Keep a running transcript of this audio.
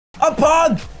A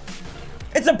pug!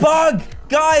 It's a pug!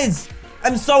 Guys,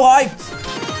 I'm so hyped.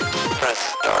 Press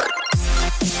start.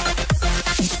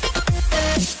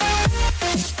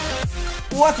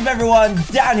 What's up, everyone?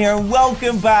 Dan here, and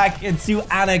welcome back to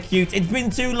Anarcute. It's been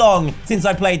too long since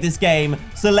I played this game,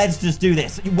 so let's just do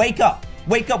this. Wake up.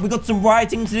 Wake up, we've got some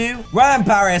writing to do. Right,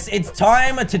 Paris, it's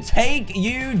time to take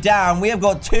you down. We have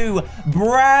got two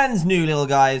brand new little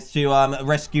guys to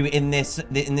rescue in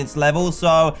this level,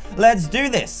 so let's do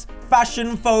this.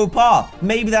 Fashion faux pas.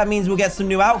 Maybe that means we'll get some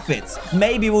new outfits.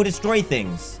 Maybe we'll destroy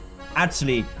things.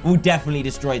 Actually, we'll definitely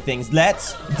destroy things.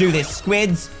 Let's do this.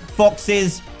 Squids,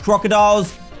 foxes,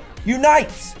 crocodiles,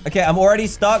 unite! Okay, I'm already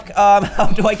stuck.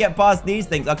 How do I get past these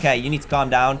things? Okay, you need to calm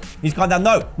down. You need to calm down.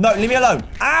 No, no, leave me alone.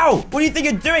 Ow! What do you think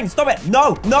you're doing? Stop it.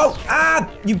 No, no. Ah!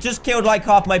 You've just killed like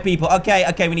half my people. Okay,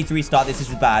 okay, we need to restart this. This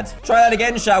is bad. Try that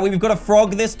again, shall we? We've got a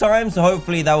frog this time, so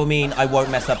hopefully that will mean I won't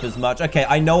mess up as much. Okay,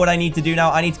 I know what I need to do now.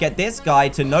 I need to get this guy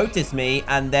to notice me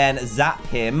and then zap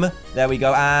him. There we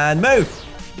go, and move.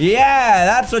 Yeah,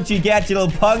 that's what you get, you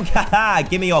little punk. Haha,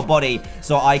 give me your body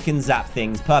so I can zap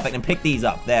things. Perfect, and pick these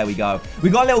up. There we go. We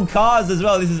got little cars as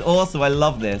well. This is awesome. I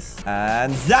love this.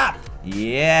 And zap.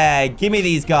 Yeah, give me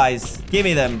these guys. Give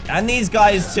me them. And these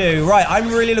guys too. Right, I'm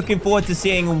really looking forward to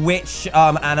seeing which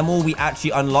animal we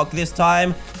actually unlock this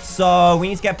time. So we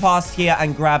need to get past here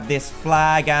and grab this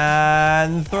flag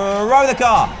and throw the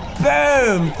car.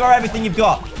 Boom. Throw everything you've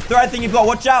got. Throw everything you've got.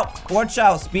 Watch out. Watch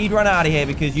out. Speed run out of here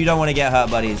because you don't want to get hurt,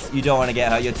 buddies. You don't want to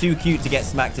get hurt. You're too cute to get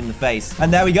smacked in the face.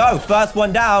 And there we go. First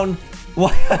one down.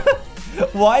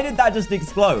 Why did that just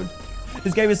explode?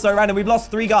 This game is so random. We've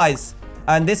lost 3 guys.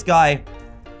 And this guy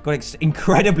got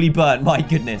incredibly burnt. My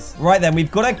goodness. Right then.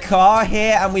 We've got a car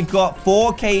here and we've got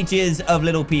 4 cages of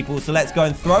little people. So let's go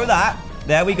and throw that.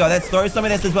 There we go. Let's throw some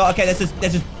of this as well. Okay, let's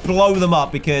just blow them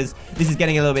up because this is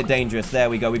getting a little bit dangerous.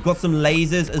 There we go. We've got some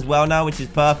lasers as well now, which is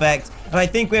perfect. And I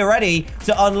think we're ready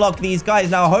to unlock these guys.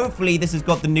 Now, hopefully, this has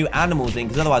got the new animals in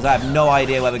because otherwise I have no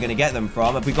idea where we're going to get them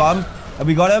from. Have we got them? Have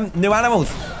we got them? New animals.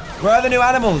 Where are the new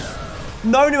animals?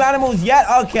 No new animals yet?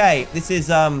 Okay. This is,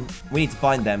 we need to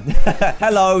find them.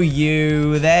 Hello,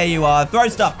 you. There you are. Throw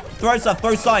stuff. Throw stuff.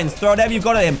 Throw signs. Throw whatever you've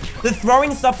got at him. The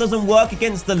throwing stuff doesn't work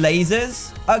against the lasers.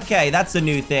 Okay, that's a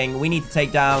new thing. We need to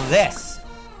take down this.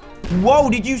 Whoa,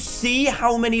 did you see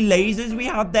how many lasers we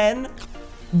had then?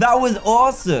 That was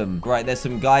awesome. Right, there's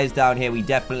some guys down here we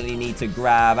definitely need to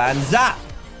grab and zap.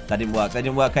 That didn't work. That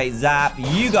didn't work. Okay, zap.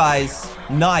 You guys.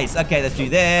 Nice. Okay, let's do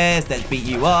this. Let's beat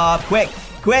you up. Quick.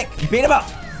 Quick. Beat him up.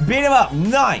 Beat him up.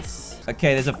 Nice.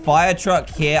 Okay, there's a fire truck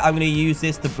here. I'm going to use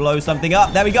this to blow something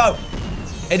up. There we go.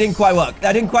 It didn't quite work.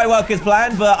 That didn't quite work as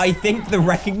planned, but I think the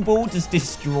wrecking ball just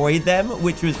destroyed them,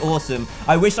 which was awesome.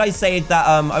 I wish I saved that.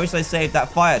 I wish I saved that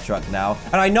fire truck now.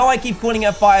 And I know I keep calling it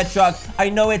a fire truck. I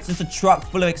know it's just a truck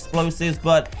full of explosives,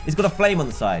 but it's got a flame on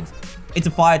the side. It's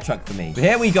a fire truck for me. But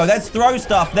here we go. Let's throw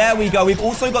stuff. There we go. We've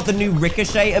also got the new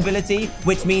ricochet ability,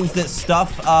 which means that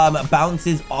stuff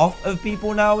bounces off of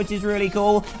people now, which is really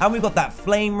cool. And we've got that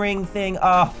flame ring thing.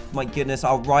 Oh, my goodness.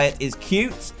 Our riot is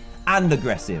cute and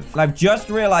aggressive. And I've just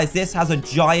realized this has a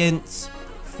giant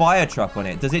fire truck on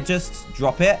it. Does it just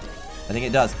drop it? I think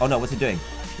it does. Oh, no. What's it doing?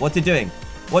 What's it doing?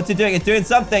 What's it doing? It's doing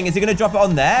something. Is it going to drop it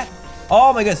on there?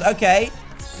 Oh, my goodness. Okay.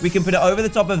 We can put it over the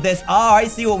top of this. Ah, I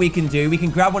see what we can do. We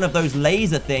can grab one of those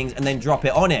laser things and then drop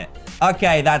it on it.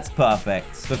 Okay, that's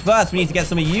perfect. But first, we need to get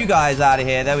some of you guys out of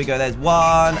here. There we go. There's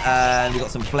one. And we've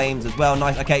got some flames as well.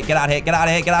 Nice. Okay, get out of here. Get out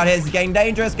of here. Get out of here. This is getting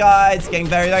dangerous, guys. It's getting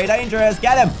very, very dangerous.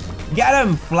 Get him. Get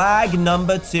him. Flag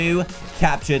number 2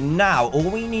 captured. Now, all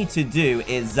we need to do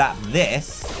is zap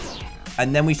this.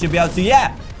 And then we should be able to,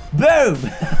 yeah. Boom.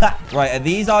 Right,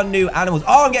 these are new animals.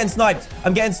 Oh, I'm getting sniped.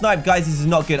 I'm getting sniped. Guys, this is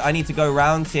not good. I need to go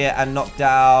around here and knock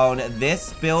down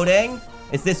this building.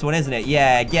 It's this one, isn't it?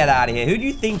 Yeah, get out of here. Who do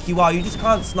you think you are? You just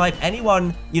can't snipe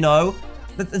anyone, you know.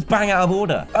 Let's bang out of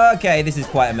order. Okay, this is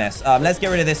quite a mess. Let's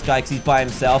get rid of this guy because he's by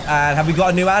himself. And have we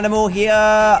got a new animal here?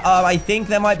 I think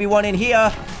there might be one in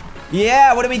here.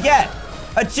 Yeah, what do we get?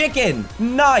 A chicken.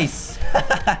 Nice.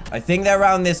 I think they're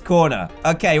around this corner.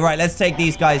 Okay, right. Let's take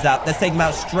these guys out. Let's take them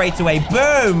out straight away.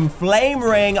 Boom. Flame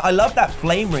ring. I love that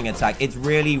flame ring attack. It's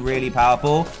really, really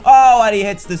powerful. Oh, and he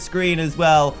hits the screen as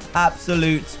well.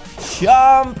 Absolute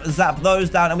chump. Zap those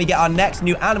down. And we get our next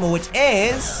new animal, which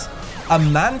is a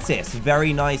mantis.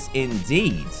 Very nice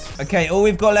indeed. Okay, all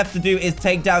we've got left to do is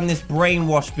take down this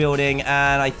brainwash building.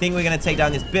 And I think we're going to take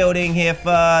down this building here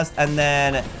first. And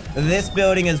then this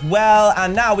building as well.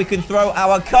 And now we can throw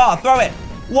our car. Throw it.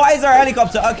 Why is there a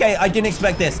helicopter? Okay, I didn't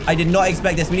expect this. I did not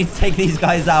expect this. We need to take these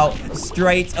guys out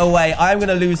straight away. I'm going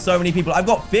to lose so many people. I've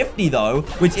got 50, though,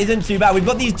 which isn't too bad. We've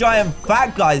got these giant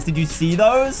fat guys. Did you see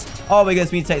those? Oh, my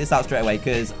goodness. We need to take this out straight away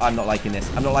because I'm not liking this.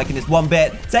 I'm not liking this one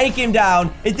bit. Take him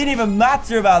down. It didn't even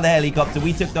matter about the helicopter.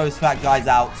 We took those fat guys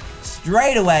out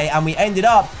straight away, and we ended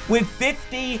up with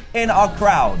 50 in our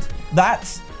crowd.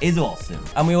 That is awesome.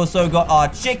 And we also got our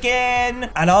chicken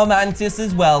and our mantis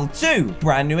as well. 2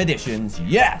 brand new additions.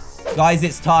 Yes. Guys,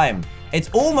 it's time. It's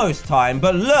almost time,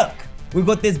 but look. We've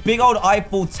got this big old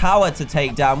Eiffel Tower to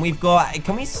take down. We've got...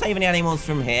 Can we save any animals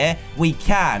from here? We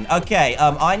can. Okay,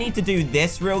 I need to do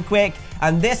this real quick.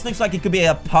 And this looks like it could be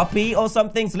a puppy or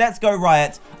something. So let's go,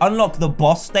 Riot. Unlock the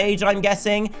boss stage, I'm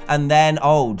guessing. And then...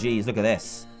 Oh, geez, look at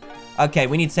this. Okay,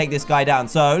 we need to take this guy down.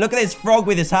 So look at this frog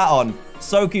with his hat on.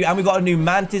 So cute. And we got a new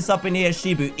mantis up in here.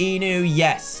 Shibu Inu.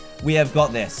 Yes, we have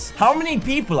got this. How many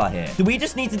people are here? Do we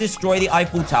just need to destroy the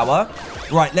Eiffel Tower?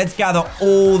 Right, let's gather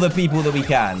all the people that we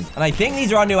can. And I think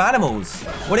these are our new animals.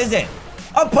 What is it?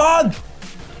 A pug!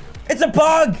 It's a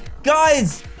pug!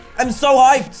 Guys, I'm so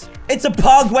hyped. It's a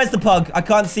pug. Where's the pug? I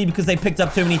can't see because they picked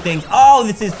up too many things. Oh,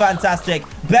 this is fantastic.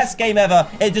 Best game ever.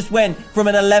 It just went from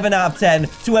an 11 out of 10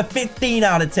 to a 15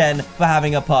 out of 10 for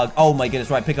having a pug. Oh my goodness.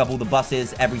 Right, pick up all the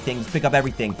buses, everything. Just pick up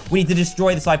everything. We need to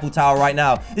destroy the Eiffel Tower right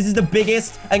now. This is the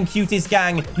biggest and cutest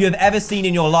gang you have ever seen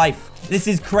in your life. This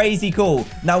is crazy cool.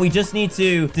 Now we just need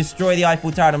to destroy the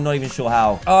Eiffel Tower, and I'm not even sure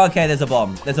how. Oh, okay, there's a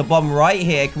bomb. There's a bomb right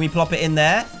here. Can we plop it in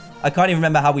there? I can't even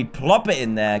remember how we plop it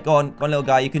in there. Go on, little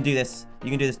guy. You can do this. You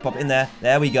can do this. Pop it in there.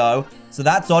 There we go. So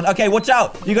that's on. Okay, watch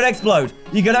out. You're gonna explode.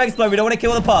 You're gonna explode. We don't want to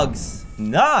kill the pugs.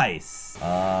 Nice.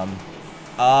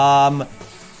 What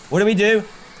do we do?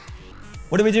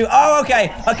 What do we do? Oh,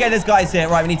 okay. Okay, there's guys here.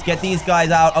 Right, we need to get these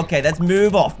guys out. Okay, let's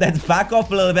move off. Let's back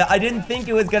off a little bit. I didn't think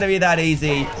it was going to be that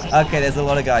easy. Okay, there's a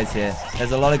lot of guys here.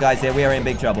 There's a lot of guys here. We are in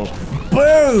big trouble.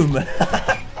 Boom!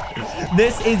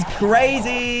 This is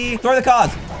crazy. Throw the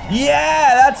cars.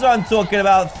 Yeah, that's what I'm talking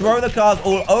about. Throw the cars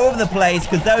all over the place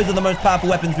because those are the most powerful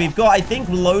weapons we've got. I think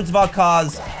loads of our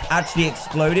cars actually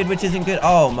exploded, which isn't good.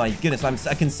 Oh my goodness,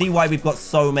 I can see why we've got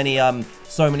so many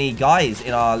guys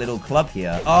in our little club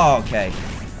here. Oh, okay.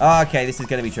 Okay, this is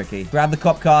going to be tricky. Grab the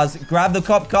cop cars. Grab the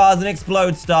cop cars and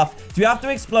explode stuff. Do we have to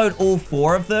explode all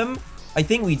 4 of them? I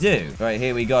think we do. All right,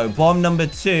 here we go. Bomb number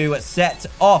 2 set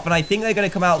off. And I think they're going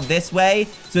to come out this way.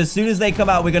 So as soon as they come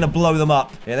out, we're going to blow them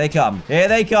up. Here they come. Here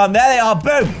they come. There they are.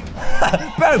 Boom.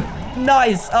 Boom.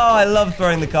 Nice. Oh, I love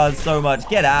throwing the cars so much.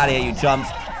 Get out of here, you chumps.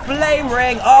 Flame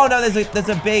ring. Oh, no, there's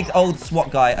a big old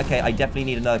SWAT guy. Okay, I definitely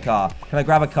need another car. Can I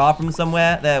grab a car from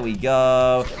somewhere? There we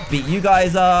go. Beat you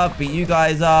guys up. Beat you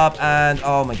guys up. And,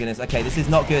 oh, my goodness. Okay, this is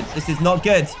not good. This is not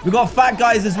good. We got fat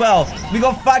guys as well. We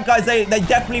got fat guys. They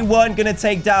definitely weren't going to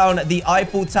take down the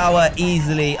Eiffel Tower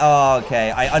easily. Oh,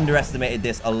 okay. I underestimated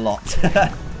this a lot.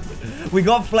 We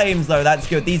got flames, though. That's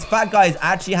good. These fat guys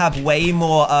actually have way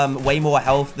more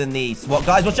health than the SWAT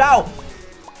guys. Watch out.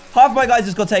 Half of my guys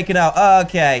just got taken out.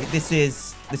 Okay, this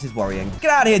is worrying.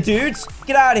 Get out of here, dudes.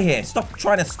 Get out of here. Stop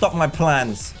trying to stop my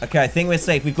plans. Okay, I think we're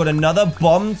safe. We've got another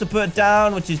bomb to put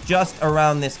down, which is just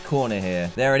around this corner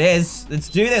here. There it is. Let's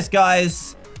do this,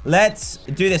 guys. Let's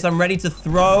do this. I'm ready to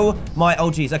throw my...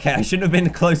 Oh, geez. Okay, I shouldn't have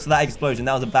been close to that explosion.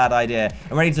 That was a bad idea.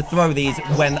 I'm ready to throw these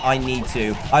when I need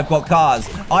to. I've got cars.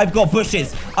 I've got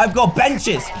bushes. I've got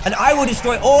benches. And I will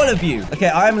destroy all of you. Okay,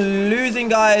 I'm losing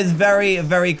guys very,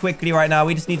 very quickly right now.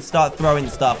 We just need to start throwing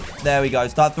stuff. There we go.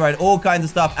 Start throwing all kinds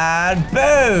of stuff. And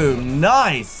boom.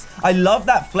 Nice. I love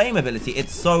that flame ability.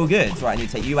 It's so good. Right, I need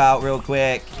to take you out real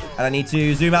quick. And I need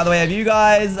to zoom out the way of you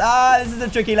guys. This is a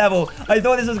tricky level. I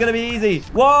thought this was going to be easy.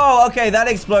 Whoa, okay, that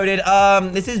exploded.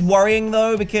 This is worrying,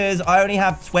 though, because I only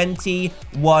have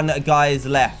 21 guys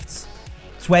left.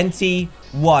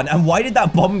 21. And why did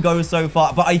that bomb go so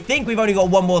far? But I think we've only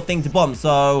got one more thing to bomb,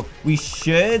 so we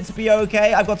should be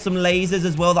okay. I've got some lasers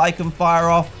as well that I can fire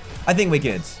off. I think we're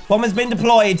good. Bomb has been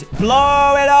deployed.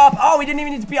 Blow it up. Oh, we didn't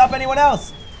even need to beat up anyone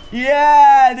else.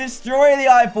 Yeah, destroy the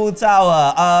Eiffel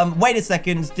Tower. Wait a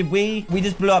second. Did we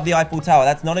just blew up the Eiffel Tower.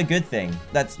 That's not a good thing.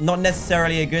 That's not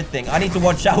necessarily a good thing. I need to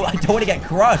watch out. I don't want to get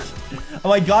crushed. And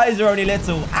my guys are only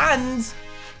little. And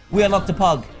we unlocked a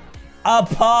pug. A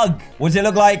pug. What does it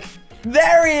look like?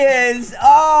 There he is.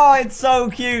 Oh, it's so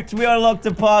cute. We unlocked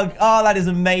a pug. Oh, that is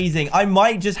amazing. I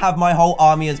might just have my whole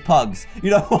army as pugs. You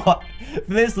know what?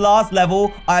 For this last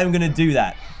level, I'm going to do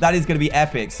that. That is going to be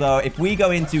epic. So if we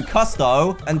go into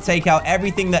Custo and take out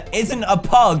everything that isn't a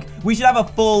pug, we should have a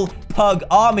full pug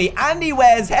army. And he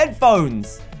wears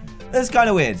headphones. That's kind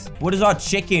of weird. What does our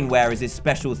chicken wear as his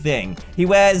special thing? He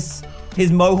wears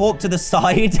his mohawk to the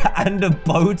side and a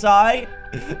bow tie.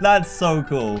 That's so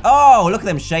cool. Oh, look at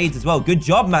them shades as well. Good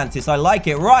job, Mantis. I like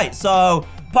it. Right, so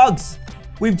Pugs.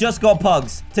 We've just got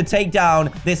Pugs to take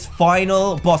down this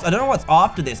final boss. I don't know what's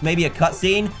after this. Maybe a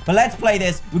cutscene. But let's play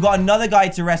this. We've got another guy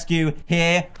to rescue.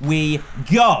 Here we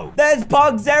go. There's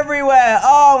Pugs everywhere.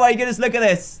 Oh my goodness, look at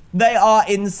this. They are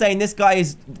insane. This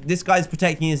guy's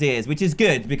protecting his ears, which is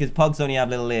good because Pugs only have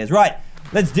little ears. Right,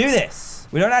 let's do this.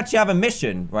 We don't actually have a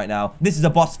mission right now. This is a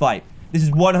boss fight. This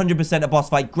is 100% a boss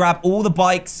fight. Grab all the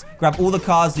bikes. Grab all the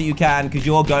cars that you can because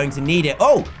you're going to need it.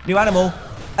 Oh, new animal.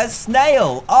 A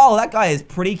snail. Oh, that guy is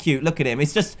pretty cute. Look at him.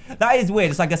 It's just, that is weird.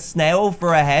 It's like a snail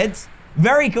for a head.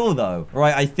 Very cool, though.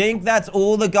 Right, I think that's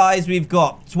all the guys we've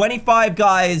got. 25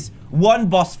 guys, one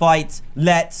boss fight.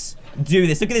 Let's do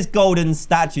this. Look at this golden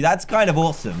statue. That's kind of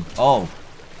awesome. Oh.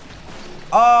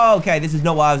 Oh, okay. This is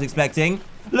not what I was expecting.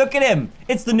 Look at him.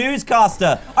 It's the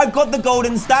newscaster. I've got the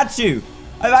golden statue.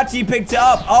 I've actually picked it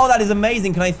up. Oh, that is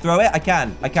amazing. Can I throw it? I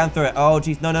can. I can throw it. Oh,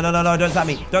 jeez. No, no, no, no, no. Don't zap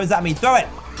me. Don't zap me. Throw it.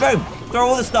 Boom. Throw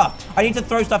all the stuff. I need to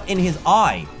throw stuff in his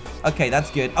eye. Okay,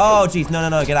 that's good. Oh, jeez. No, no,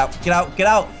 no. Get out. Get out. Get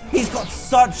out. He's got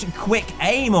such quick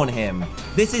aim on him.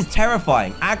 This is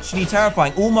terrifying. Actually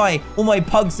terrifying. All my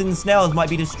pugs and snails might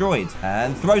be destroyed.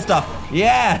 And throw stuff.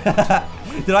 Yeah.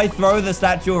 Did I throw the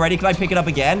statue already? Can I pick it up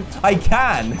again? I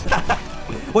can.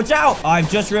 Watch out.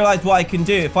 I've just realized what I can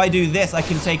do. If I do this, I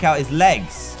can take out his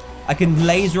legs. I can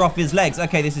laser off his legs.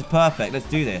 Okay, this is perfect. Let's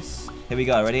do this. Here we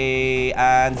go. Ready?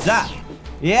 And zap.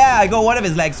 Yeah, I got one of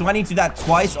his legs, so I need to do that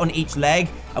twice on each leg,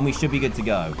 and we should be good to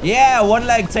go. Yeah, one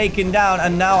leg taken down,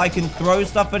 and now I can throw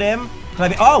stuff at him. Can I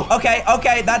be... Oh, okay,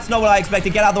 okay, that's not what I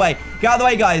expected. Get out of the way. Get out of the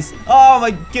way, guys. Oh,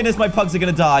 my goodness, my pugs are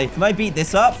gonna die. Can I beat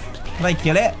this up? Can I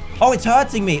kill it? Oh, it's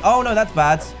hurting me. Oh, no, that's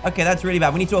bad. Okay, that's really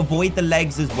bad. We need to avoid the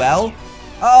legs as well.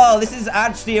 Oh, this is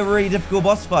actually a really difficult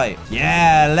boss fight.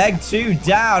 Yeah, leg 2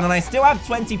 down, and I still have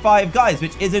 25 guys,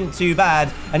 which isn't too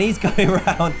bad, and he's going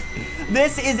around...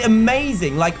 This is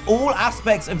amazing. Like, all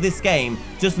aspects of this game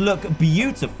just look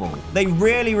beautiful. They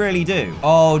really, really do.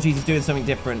 Oh, geez, he's doing something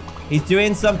different. He's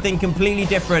doing something completely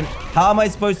different. How am I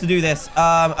supposed to do this?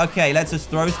 Okay, let's just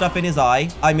throw stuff in his eye.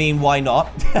 I mean, why not?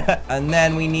 And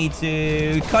then we need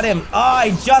to cut him. Oh,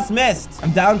 I just missed.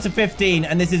 I'm down to 15,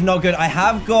 and this is not good. I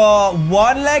have got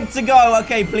one leg to go.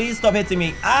 Okay, please stop hitting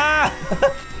me. Ah!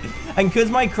 And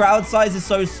because my crowd size is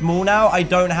so small now, I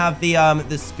don't have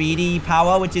the speedy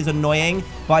power, which is annoying.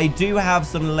 But I do have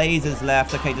some lasers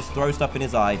left. Okay, just throw stuff in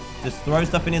his eye. Just throw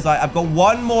stuff in his eye. I've got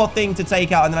one more thing to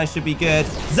take out, and then I should be good.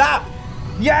 Zap!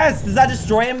 Yes! Does that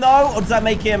destroy him, though? Or does that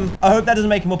make him... I hope that doesn't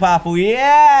make him more powerful.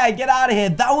 Yeah! Get out of here.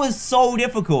 That was so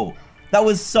difficult. That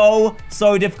was so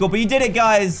difficult. But you did it,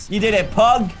 guys. You did it.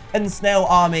 Pug and Snail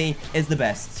Army is the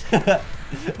best.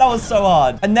 That was so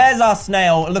hard. And there's our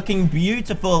snail looking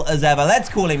beautiful as ever. Let's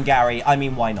call him Gary. I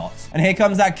mean, why not? And here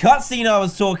comes that cutscene I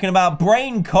was talking about.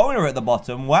 Brain Cola at the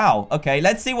bottom. Wow. Okay,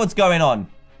 let's see what's going on.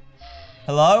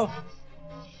 Hello?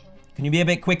 Can you be a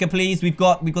bit quicker, please? We've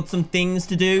got some things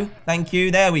to do. Thank you.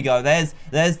 There we go. There's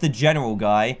the general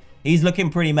guy. He's looking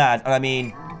pretty mad. I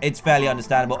mean, it's fairly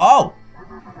understandable. Oh!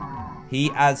 He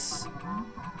has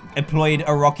deployed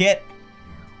a rocket.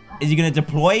 Is he going to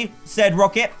deploy said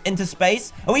rocket into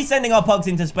space? Are we sending our pugs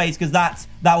into space? Because that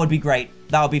would be great.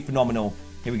 That would be phenomenal.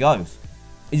 Here he goes.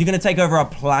 Is he going to take over a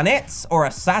planet or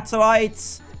a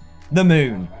satellite? The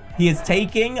moon. He is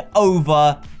taking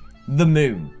over the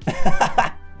moon.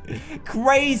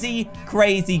 Crazy,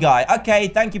 crazy guy. Okay,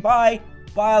 thank you. Bye.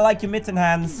 Bye. I like your mitten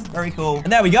hands. Very cool.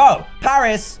 And there we go.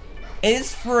 Paris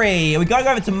is free. We gotta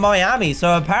go over to Miami.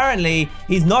 So apparently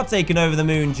he's not taken over the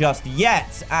moon just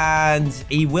yet, and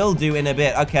he will do in a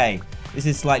bit. Okay, this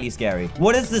is slightly scary.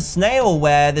 What does the snail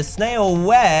wear? The snail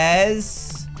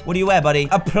wears... What do you wear, buddy?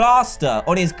 A plaster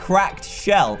on his cracked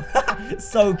shell.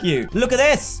 So cute. Look at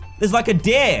this. There's like a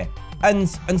deer and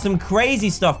some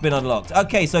crazy stuff been unlocked.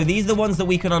 Okay, so these are the ones that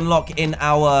we can unlock in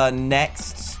our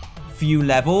next few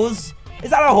levels.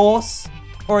 Is that a horse?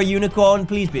 Or a unicorn?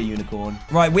 Please be a unicorn.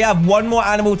 Right, we have one more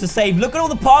animal to save. Look at all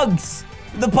the pugs.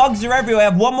 The pugs are everywhere. I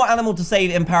have one more animal to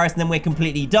save in Paris, and then we're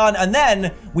completely done. And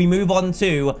then we move on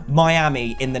to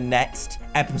Miami in the next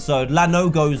episode. La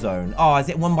No-Go Zone. Oh, is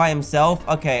it one by himself?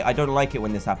 Okay, I don't like it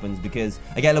when this happens because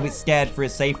I get a little bit scared for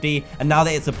his safety. And now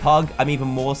that it's a pug, I'm even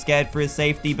more scared for his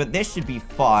safety. But this should be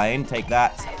fine. Take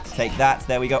that. Take that.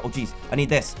 There we go. Oh, geez. I need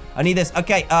this. I need this.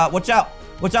 Okay, watch out.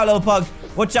 Watch out, little pug.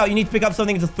 Watch out. You need to pick up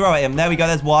something to throw at him. There we go.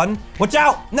 There's one. Watch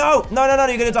out. No. No, no, no.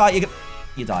 You're going to die.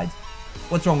 You died.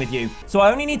 What's wrong with you? So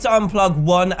I only need to unplug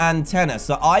one antenna.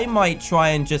 So I might try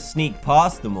and just sneak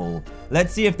past them all.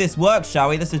 Let's see if this works, shall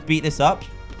we? Let's just beat this up.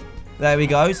 There we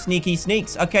go. Sneaky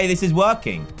sneaks. Okay, this is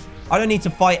working. I don't need to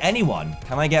fight anyone.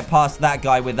 Can I get past that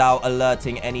guy without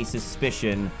alerting any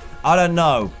suspicion? I don't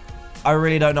know. I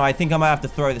really don't know. I think I might have to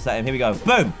throw this at him. Here we go.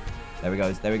 Boom. There he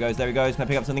goes. There he goes. There he goes. Can I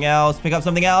pick up something else? Pick up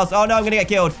something else. Oh, no. I'm going to get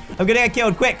killed. I'm going to get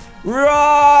killed. Quick.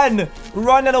 Run.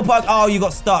 Run, little pug. Oh, you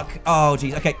got stuck. Oh,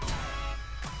 jeez. Okay.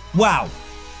 Wow.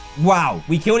 Wow.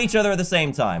 We killed each other at the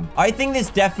same time. I think this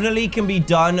definitely can be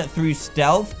done through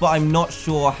stealth, but I'm not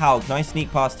sure how. Can I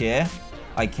sneak past here?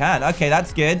 I can. Okay,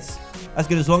 that's good. That's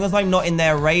good. As long as I'm not in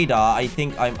their radar, I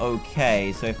think I'm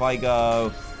okay. So if I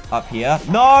go up here.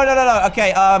 No, no, no, no.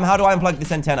 Okay, how do I unplug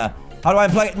this antenna? How do I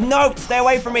unplug it? No, stay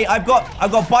away from me. I've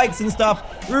got bikes and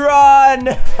stuff. Run!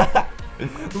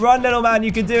 Run, little man.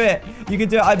 You can do it. You can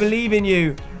do it. I believe in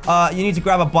you. You need to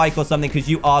grab a bike or something because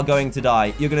you are going to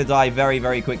die. You're going to die very,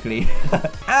 very quickly.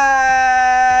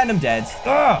 And I'm dead.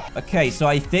 Ugh. Okay, so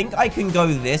I think I can go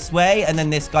this way and then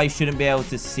this guy shouldn't be able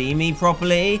to see me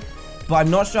properly. But I'm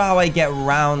not sure how I get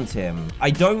around him.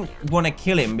 I don't want to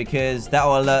kill him because that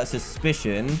will alert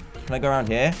suspicion. Can I go around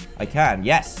here? I can.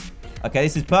 Yes. Okay,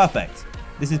 this is perfect.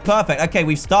 This is perfect. Okay,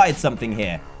 we've started something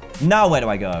here. Now where do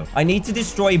I go? I need to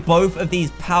destroy both of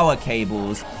these power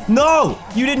cables. No!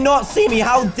 You did not see me.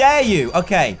 How dare you?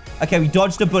 Okay. Okay, we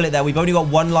dodged a bullet there. We've only got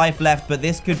 1 life left, but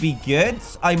this could be good.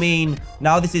 I mean,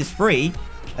 now this is free,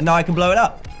 and now I can blow it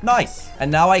up. Nice.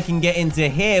 And now I can get into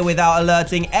here without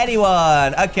alerting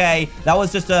anyone. Okay, that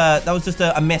was just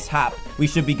a mishap. We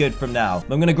should be good from now.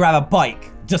 I'm gonna grab a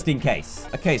bike just in case.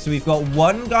 Okay, so we've got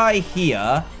one guy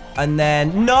here. And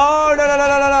then, no,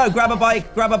 grab a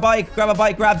bike, grab a bike, grab a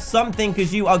bike, grab something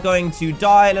because you are going to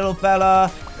die, little fella.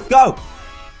 Go.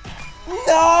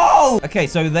 No. Okay,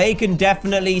 so they can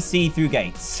definitely see through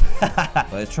gates.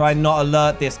 Let's try and not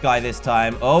alert this guy this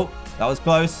time. Oh, that was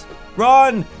close.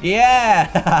 Run.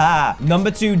 Yeah. Number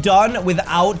 2 done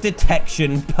without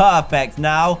detection. Perfect.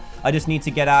 Now, I just need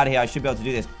to get out of here. I should be able to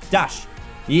do this. Dash.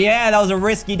 Yeah, that was a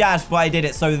risky dash, but I did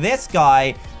it. So this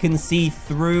guy can see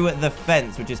through the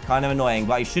fence, which is kind of annoying,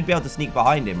 but I should be able to sneak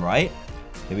behind him, right?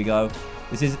 Here we go.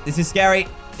 This is scary.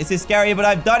 This is scary, but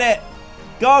I've done it.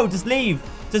 Go, just leave.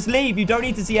 Just leave. You don't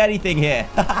need to see anything here.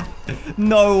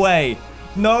 No way.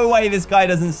 No way this guy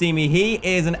doesn't see me. He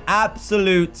is an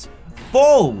absolute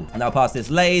fool. And I'll pass this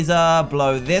laser,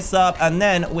 blow this up, and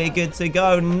then we're good to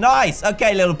go. Nice.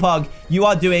 Okay, little pug, you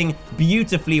are doing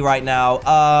beautifully right now.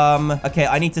 Okay,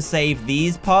 I need to save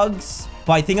these pugs,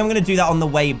 but I think I'm gonna do that on the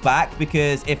way back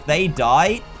because if they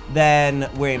die, then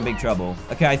we're in big trouble.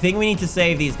 Okay, I think we need to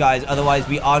save these guys, otherwise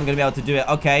we aren't gonna be able to do it.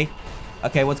 Okay.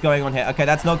 Okay, what's going on here? Okay,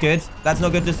 that's not good. That's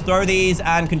not good. Just throw these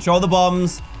and control the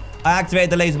bombs. I activated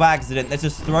the laser by accident. Let's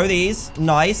just throw these.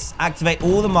 Nice. Activate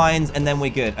all the mines, and then we're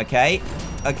good, okay?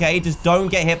 Okay, just don't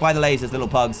get hit by the lasers, little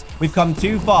pugs. We've come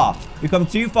too far. We've come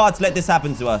too far to let this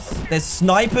happen to us. There's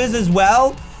snipers as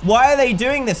well. Why are they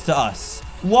doing this to us?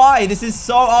 Why? This is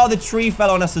so... Oh, the tree fell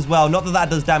on us as well. Not that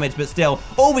that does damage, but still.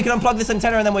 Oh, we can unplug this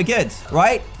antenna, and then we're good,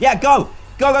 right? Yeah, go.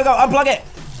 Go, go, go. Unplug it.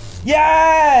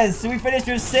 Yes! We finished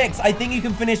with 6. I think you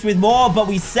can finish with more, but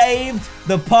we saved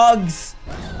the pugs.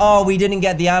 Oh, we didn't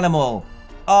get the animal.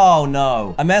 Oh,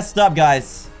 no. I messed up,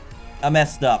 guys. I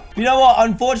messed up. You know what?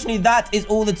 Unfortunately, that is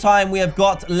all the time we have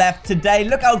got left today.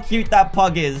 Look how cute that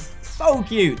pug is. So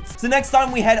cute. So next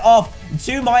time we head off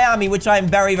to Miami, which I am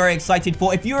very, very excited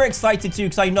for. If you're excited too,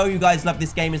 because I know you guys love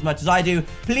this game as much as I do,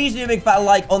 please do a big fat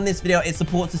like on this video. It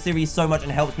supports the series so much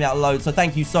and helps me out loads. So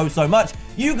thank you so, so much.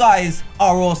 You guys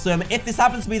are awesome. If this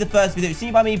happens to be the first video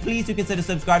seen by me, please do consider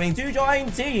subscribing to join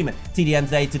Team TDM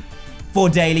today for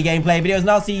daily gameplay videos.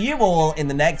 And I'll see you all in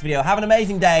the next video. Have an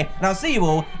amazing day, and I'll see you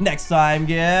all next time.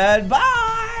 Goodbye.